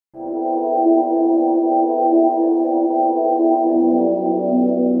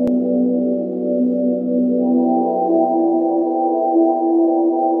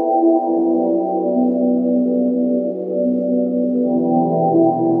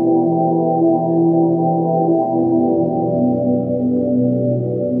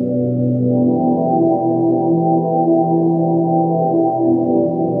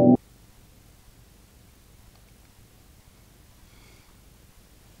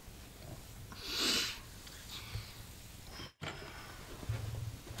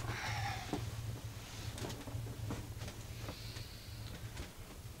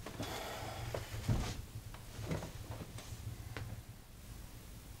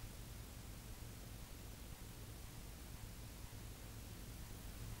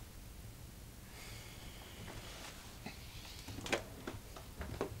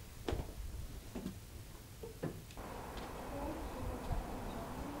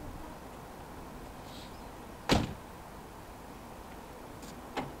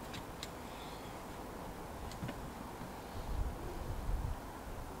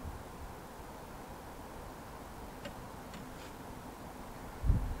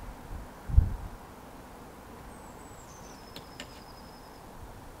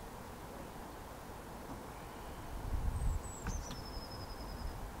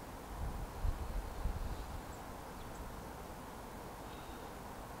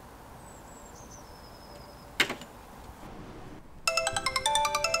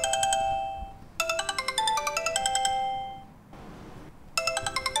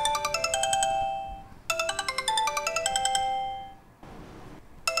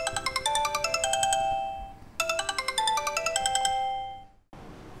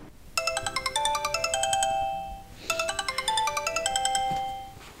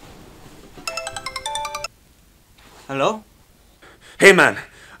Hey man,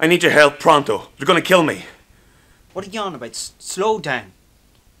 I need your help pronto. They're gonna kill me. What are you on about? Slow down.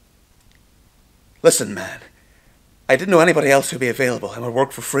 Listen man, I didn't know anybody else who'd be available and would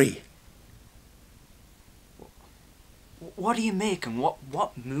work for free. What are you making?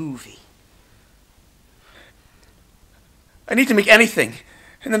 What movie? I need to make anything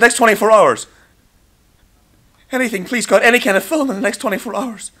in the next 24 hours. Anything, please God, any kind of film in the next 24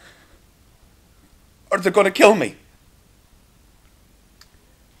 hours. Or they're gonna kill me.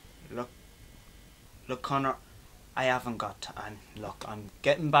 Look, Connor, I haven't got time. Look, I'm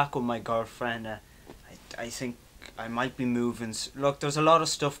getting back with my girlfriend. I think I might be moving. Look, there's a lot of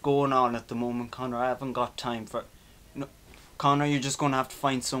stuff going on at the moment, Connor. I haven't got time for... No, Connor, you're just going to have to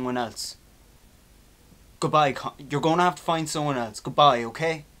find someone else. Goodbye, you're going to have to find someone else. Goodbye,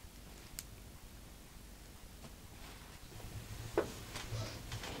 okay?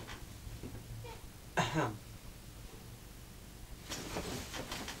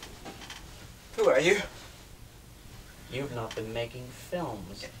 Who are you? You've not been making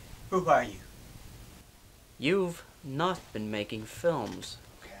films. Who are you? You've not been making films.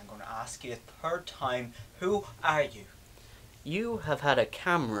 Okay, I'm going to ask you a third time. Who are you? You have had a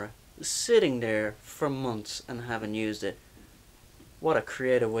camera sitting there for months and haven't used it. What a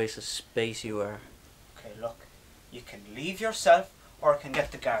creative waste of space you are. Okay, look. You can leave yourself or I can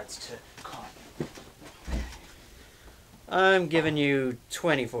get the guards to come. I'm giving you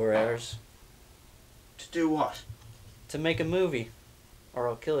 24 hours. To do what? To make a movie, or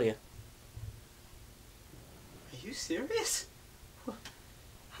I'll kill you. Are you serious?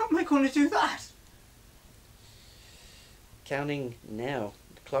 How am I going to do that? Counting now.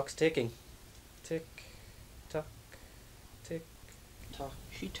 The clock's ticking. Tick, tock, tick, tock.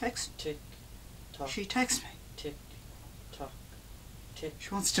 She texts. Tick, tock. She texts me. Tick, tock, tick. She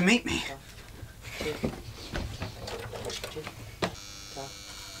wants to meet me. Tock, tick, tock, tick, tock,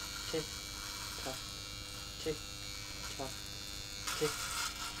 tick, tock, tick, tock, tick,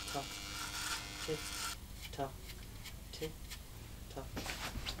 tock, tick, tock, tick, tock,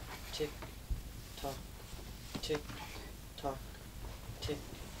 tick, tock, tick, tock, tick,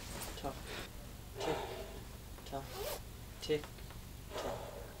 tock, tick, tock, tick,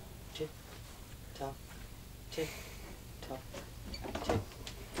 tock, tick, tock, tick, tock, tick,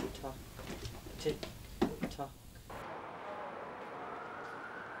 tock, tick, tock.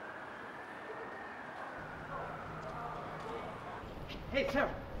 Hey,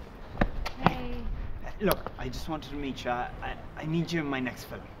 Sarah. Hey. Look, I just wanted to meet you. I need you in my next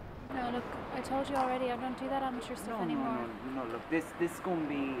film. No, look, I told you already, I don't do that amateur stuff anymore. No, look, this is going to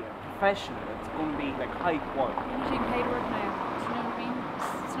be professional. It's going to be like high quality. You're not doing paperwork now. Do you know what I mean?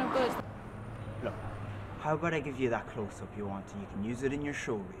 It's no good. Look, how about I give you that close-up you want and you can use it in your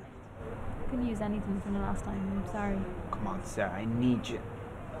show reel? I couldn't use anything from the last time, I'm sorry. Come on, Sarah, I need you.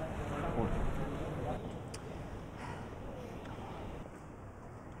 Hold on.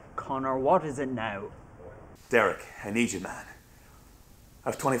 Connor, what is it now? Derek, I need you, man. I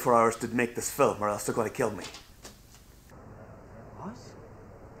have 24 hours to make this film or else they're gonna kill me. What?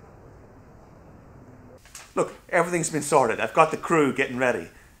 Look, everything's been sorted. I've got the crew getting ready.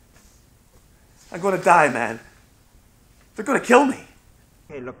 I'm gonna die, man. They're gonna kill me.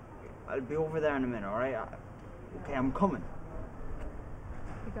 Okay, look, I'll be over there in a minute, alright? Okay, I'm coming.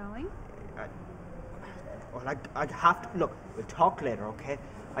 You going? Well, I have to... Look, we'll talk later, okay?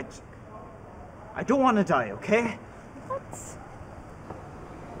 I don't want to die, okay? What?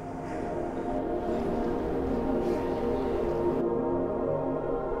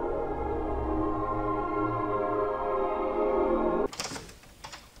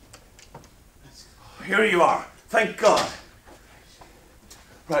 Here you are. Thank God.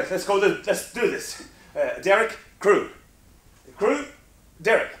 Right, let's go. Let's do this. Derek, crew. Crew,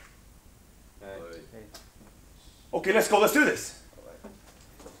 Derek. Okay, let's go. Let's do this.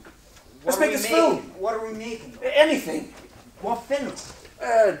 Let's make this film. What are we making? Anything. What film?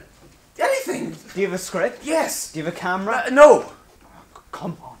 Anything. Do you have a script? Yes. Do you have a camera? No.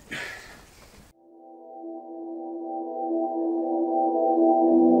 Come on.